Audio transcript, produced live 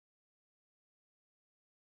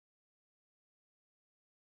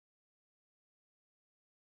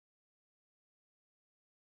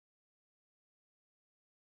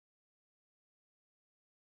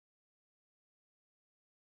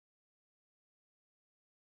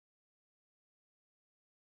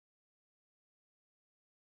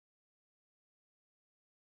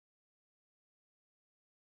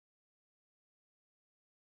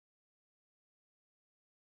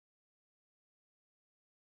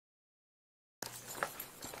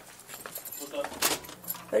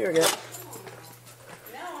No, you're good.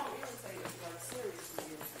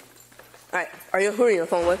 All right. Who are you on the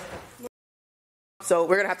phone with? So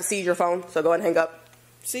we're gonna have to seize your phone. So go ahead and hang up.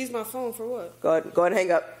 Seize my phone for what? Go ahead and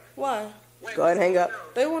hang up. Why? Go ahead and hang up.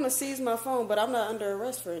 They want to seize my phone, but I'm not under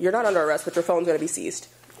arrest for it. You're not under arrest, but your phone's gonna be seized.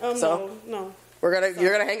 No. You're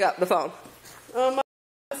gonna hang up the phone. I'm gonna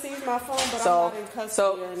seize my phone, but I'm not in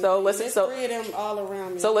custody. Listen. There's three of them all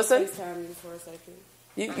around me. So listen. FaceTime you for a second.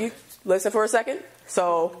 You listen for a second.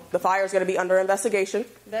 So the fire is gonna be under investigation.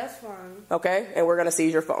 That's fine. Okay, and we're gonna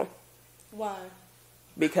seize your phone. Why?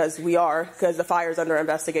 Because the fire's under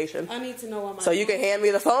investigation. I need to know why my So you can hand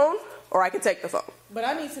me the phone, or I can take the phone. But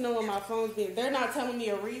I need to know why my phone's being... They're not telling me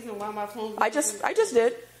a reason why my phone's being... I just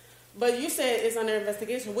did. But you said it's under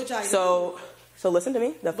investigation, which I So listen to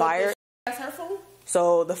me. The fire... That's her phone?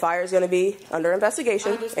 So the fire is going to be under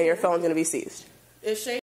investigation, and your phone's going to be seized. Is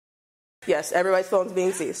Shay... Yes, everybody's phone's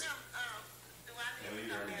being seized.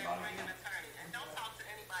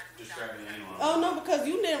 Oh, no, because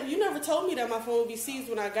you never told me that my phone would be seized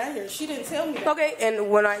when I got here. She didn't tell me that. Okay,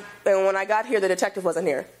 and when I got here, the detective wasn't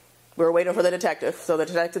here. We were waiting for the detective, so the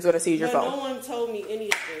detective's going to seize your phone. No one told me any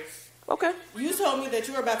of this. Okay. You told me that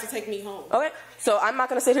you were about to take me home. Okay, so I'm not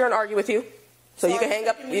going to sit here and argue with you. So you can hang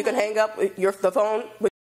up. You can hang up the phone,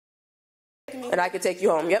 and I can take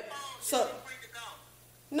you home. Yep. So.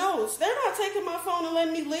 No, they're not taking my phone and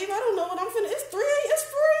letting me leave. I don't know what I'm finna. It's 4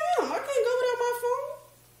 a.m. I can't go without my phone.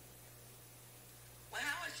 Well,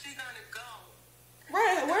 how is she gonna go?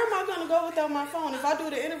 Right, where am I gonna go without my phone? If I do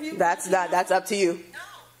the interview, that's up to you. No,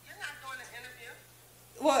 you're not doing the interview.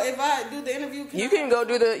 Well, if I do the interview, you can go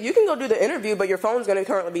do the interview, but your phone's going to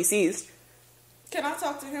currently be seized. Can I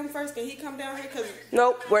talk to him first? Can he come down here?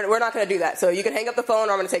 Nope, we're not going to do that. So you can hang up the phone,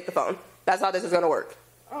 or I'm going to take the phone. That's how this is going to work.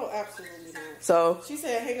 Oh, absolutely not. So she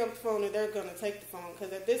said hang up the phone and they're going to take the phone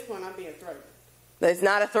because at this point I'm being threatened. It's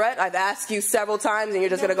not a threat. I've asked you several times, and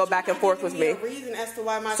you're just going to go back and forth with me. A reason as to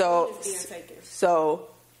why my phone is being taken. So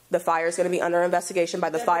the fire is going to be under investigation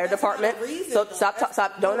by the fire department. So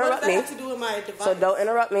stop. Don't interrupt me. So don't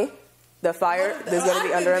interrupt me. The fire is going to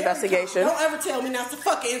be under investigation. Don't ever tell me not to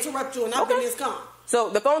fucking interrupt you, and I've been this calm. So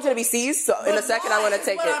the phone's going to be seized. So in a second, I'm going to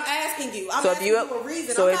take it. I'm asking you. I'm asking you a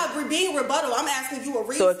reason. I'm not being rebuttal. I'm asking you a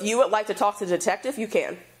reason. So if you would like to talk to the detective, you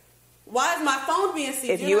can. Why is my phone being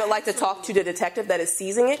seized? If you would like to talk to the detective that is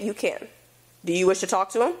seizing it, you can. Do you wish to talk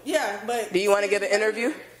to him? Yeah, but... Do you want to give an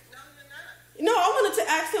interview? No, I wanted to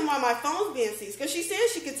ask him why my phone's being seized. Because she said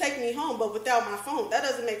she could take me home, but without my phone. That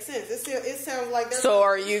doesn't make sense. It sounds like... So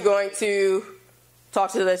are you going to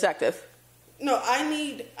talk to the detective? No, I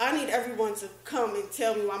need everyone to come and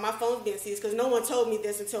tell me why my phone's being seized. Because no one told me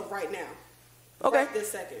this until right now. Okay. Right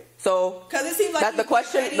this second. So... Because it seems like... That's the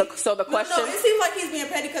question. No, it seems like he's being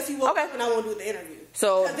petty because he woke up and I won't do the interview.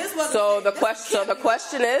 So the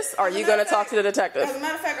question is, are you going to talk to the detective? As a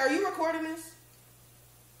matter of fact, are you recording this?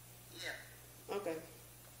 Yeah. Okay.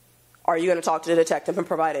 Are you going to talk to the detective and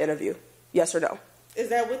provide an interview? Yes or no? Is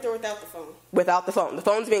that with or without the phone? Without the phone. The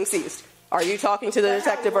phone's being seized. Are you talking to the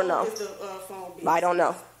detective or no? Is the phone being I don't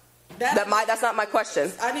know. That's not my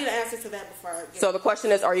question. I need an answer to that before I get So the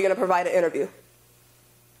question is, are you going to provide an interview?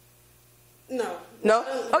 No. No?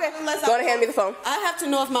 Okay. Go ahead and hand me the phone. I have to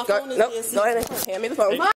know if my phone is being seized. Go ahead and hand me the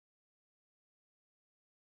phone.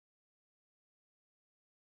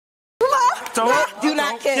 Do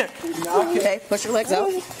not kick. Okay, push your legs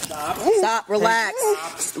out. Stop. Relax.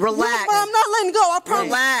 Relax. Mom, I'm not letting go. I promise.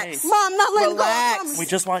 Relax. Mom, I'm not letting go. I Relax. We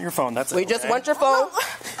just want your phone. That's it. We just want your phone.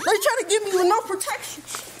 They're trying to give me no protection.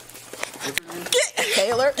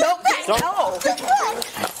 Taylor. No. No. Stop.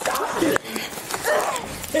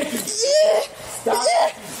 Stop.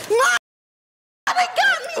 Mom, they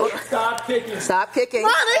got me. Stop kicking. Stop kicking.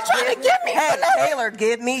 Mom, they trying to get me. Hey, Taylor,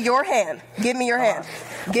 give me your hand. Give me your hand.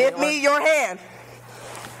 Give me your hand.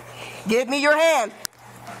 Give me your hand.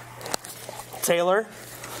 Taylor.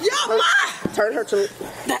 Yeah, Mom. Turn her to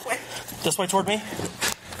that way. This way toward me.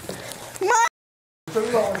 Mom.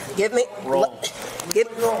 Give me. Roll. Give.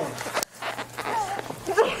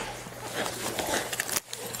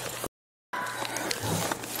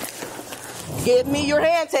 Give me your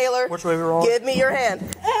hand, Taylor. Which way we roll? Give me your hand.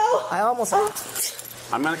 Ow. I almost.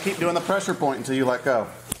 I'm going to keep doing the pressure point until you let go.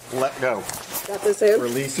 Let go. Got this hand.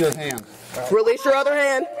 Release your hand. Release your other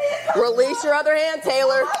hand. Release your other hand,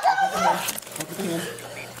 Taylor.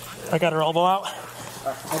 I got her elbow out.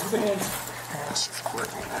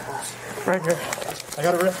 Right here. I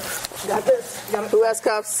got her wrist. Got this. Who has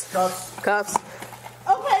cuffs? Cuffs.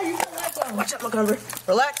 Okay, you can let go. Watch out. Look under.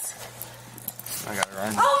 Relax. I got it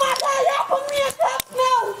right. Oh my God, y'all put me in cuffs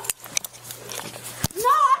now.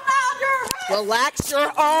 No, I'm not under arrest. Relax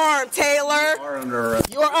your arm, Taylor. You are under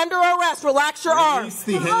arrest. You are under arrest. Relax your arm. Release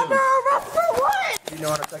the I'm hand. under arrest for what? You know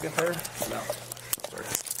how to second there? No.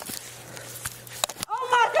 Oh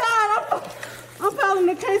my God! I'm filing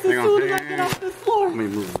the case as Hang on. soon as I get off this floor. Let me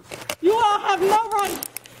move this. You all have no right.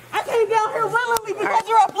 I came down here willingly because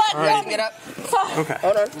you're a black woman. Get up. So, Okay.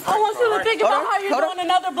 Hold on. I want you to think about how you're Hold on. doing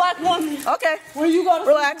another black woman. Okay. When you go to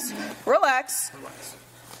Relax. Relax.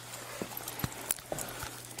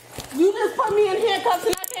 You just put me in handcuffs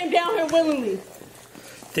and I came down here willingly.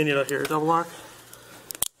 Do you need to hear a double lock?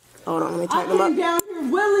 Hold on. Let me I tighten them came up. down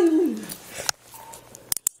here willingly.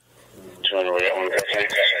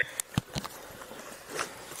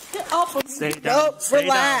 Get off of me. Stay down. Nope. Stay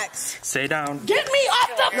Relax. Down. Stay down. Get me off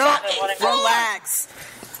the fucking floor. Relax.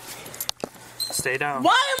 Stay down.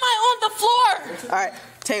 Why am I on the floor? All right,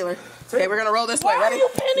 Taylor. Okay, we're gonna roll this Why way. are Ready? you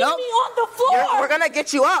pinning Nope. me on the floor? We're gonna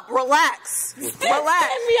get you up. Relax. Still Relax.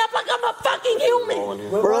 pin me up like I'm a fucking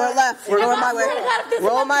human. We're going left. We're going my way.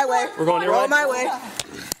 Roll my way. We're going your Roll way. my way.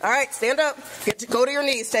 All right, stand up. Go to your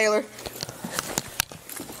knees, Taylor.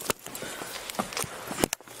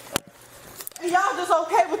 And y'all just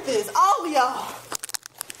okay with this, all of y'all.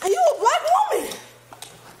 And you a black woman.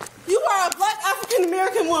 You are a black African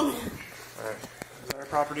American woman. Alright. Is that our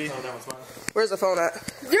property? Oh, that one's mine. Where's the phone at?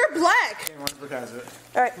 You're black. Look at it.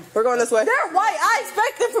 All right, we're going this way. They're white. I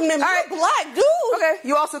expect it from them. You're black, dude. Okay,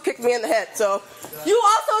 you also kicked me in the head, so. You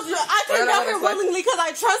also, I came We're down not here this way. willingly because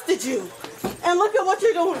I trusted you. And look at what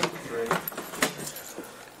you're doing.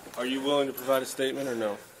 Are you willing to provide a statement or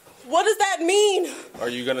no? What does that mean? Are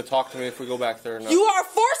you going to talk to me if we go back there or not? You are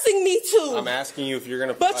forcing me to. I'm asking you if you're going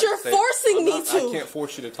to But provide you're a statement. forcing me to. I can't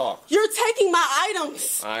force you to talk. You're taking my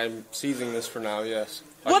items. I'm seizing this for now, yes.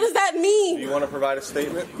 What does that Do mean? you want to provide a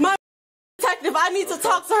statement? My detective, I need to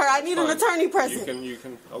talk to her. I need an attorney present.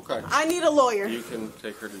 Okay. I need a lawyer. You can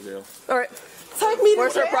take her to jail. All right, Take me to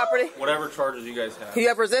where's jail. her property? Whatever charges you guys have. You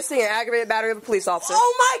have resisting and aggravated battery of a police officer.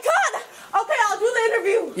 Oh my God. Okay, I'll do the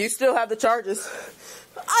interview. You still have the charges.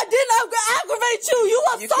 I didn't aggravate you. You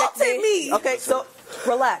You assaulted kicked me. Okay, so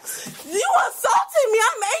relax. You assaulted me.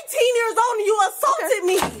 I'm 18 years old and you assaulted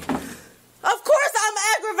me. Of course I'm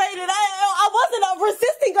aggravated. I wasn't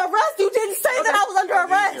resisting arrest. You didn't say that I was under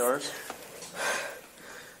arrest. Yours?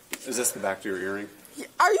 Is this the back to your earring?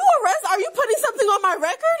 Are you arrested? Are you putting something on my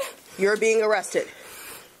record? You're being arrested.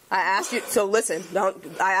 I asked you, so listen,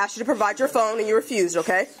 I asked you to provide your phone and you refused,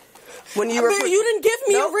 okay? When you But you didn't give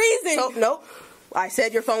me a reason. So, nope. I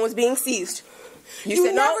said your phone was being seized. You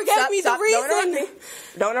said, never gave me the reason.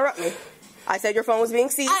 Don't interrupt me. I said your phone was being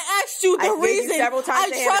seized. I asked you the I gave reason. you several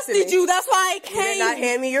times to hand it to trusted me. you. That's why I You did not came.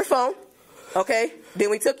 hand me your phone. Okay? Then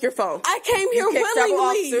we took your phone. I came here You kicked several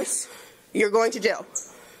willingly. officers. You're going to jail.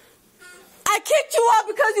 I kicked you out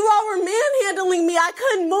because you all were manhandling me. I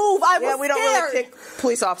couldn't move. I was Yeah, we don't scared. really kick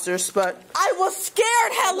police officers, but I was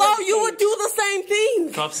scared. Hello, you would do the same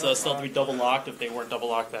thing. Cuffs still have to be double locked if they weren't double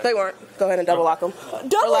locked back. they weren't. Go ahead and double lock them.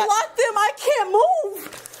 Double Relax. lock them. I can't move.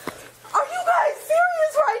 Are you guys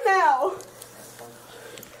serious right now?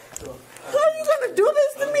 How are you gonna do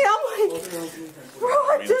this to me? I'm like, bro,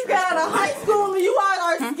 I just got out of high school and you all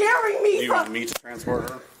are scaring me. Do you want me to transport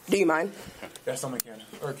her? Do you mind? Yeah, someone can.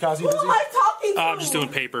 Or Kazi, Who am I talking to? I'm just doing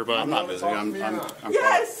paper, but I'm not busy. I'm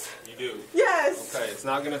Yes. You do. Yes. Okay, it's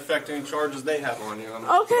not going to affect any charges they have on you.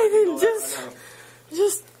 Okay, then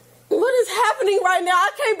just, what is happening right now?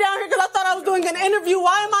 I came down here because I thought I was doing an interview.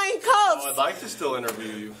 Why am I in cuffs? I'd like to still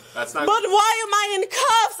interview you. That's not. But why am I in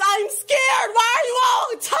cuffs? I'm scared. Why are you all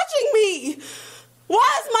touching me?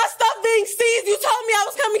 Why is my stuff being seized? You told me I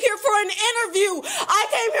was coming here for an interview. I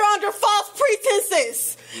came here under false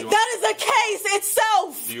pretenses. That is the case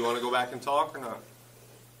itself. Do you want to go back and talk or not?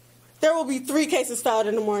 There will be 3 cases filed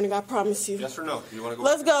in the morning, I promise you. Yes or no? Do you want to go?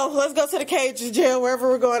 Let's go. Let's go to the cage jail, wherever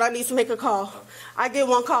we're going. I need to make a call. I get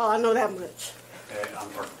 1 call. I know that much. Okay, I'm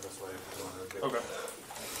parking this way.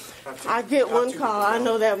 okay. I get 1 call. I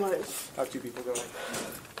know that much. Have 2 people going.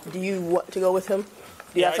 Do you want to go with him?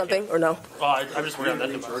 Do you Yeah, have I something can. or no? I'm just worried on that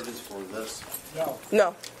device. Charges for this.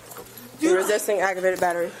 No. You're resisting aggravated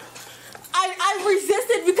battery. I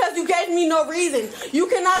resisted because you gave me no reason. You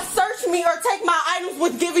cannot search me or take my items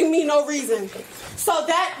with giving me no reason. So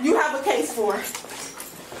that you have a case for.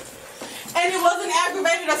 And it wasn't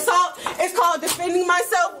aggravated assault. It's called defending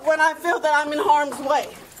myself when I feel that I'm in harm's way.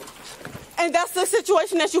 And that's the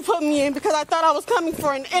situation that you put me in because I thought I was coming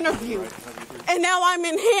for an interview. And now I'm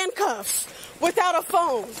in handcuffs without a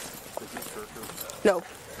phone. No.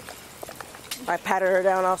 I patted her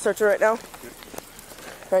down. I'll search her right now.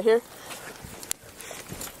 Right here.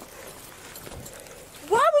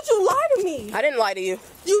 Why would you lie to me? I didn't lie to you.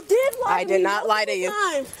 You did lie to me. I did not lie to you.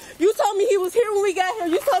 Times. You told me he was here when we got here.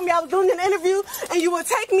 You told me I was doing an interview and you would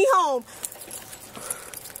take me home.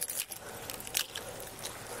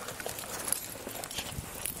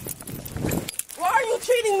 Why are you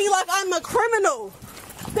treating me like I'm a criminal?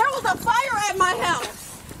 There was a fire at my house.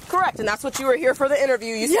 Correct, and that's what you were here for the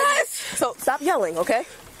interview. You said, yes! So stop yelling, okay?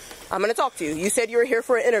 I'm going to talk to you. You said you were here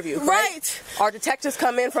for an interview, right? Our detectives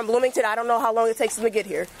come in from Bloomington. I don't know how long it takes them to get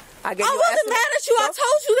here. I wasn't mad at you. I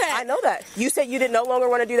told you that. I know that. You said you didn't no longer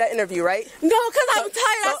want to do that interview, right? No, because I'm tired.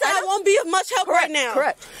 I said I won't be of much help right now.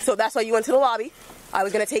 Correct. So that's why you went to the lobby. I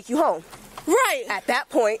was going to take you home. Right. At that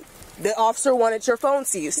point, the officer wanted your phone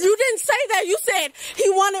seized. You didn't say that. You said he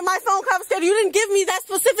wanted my phone confiscated. You didn't give me that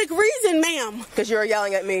specific reason, ma'am. Because you were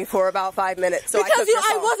yelling at me for about 5 minutes. So because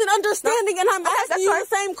I wasn't understanding, and I'm asking you the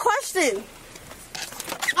same question.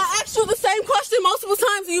 I asked you the same question multiple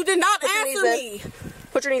times, and you did not answer me.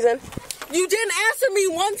 Put your knees in. You didn't answer me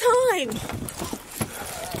one time.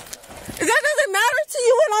 That doesn't matter to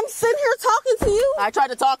you when I'm sitting here talking to you. I tried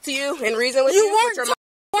to talk to you and reason with you. You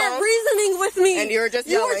weren't reasoning with me. And you were just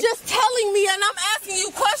yelling. You were just telling me, and I'm asking you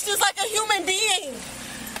questions like a human being.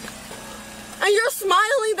 And you're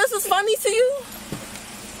smiling. This is funny to you?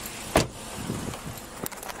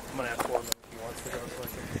 I'm going to ask for him if he wants to go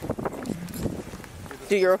quick.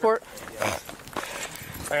 Do your report? Yeah.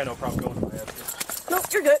 I got no problem going to my answer. No,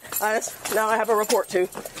 you're good. Now I have a report too.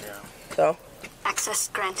 Yeah. So. Access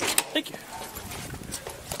granted. Thank you.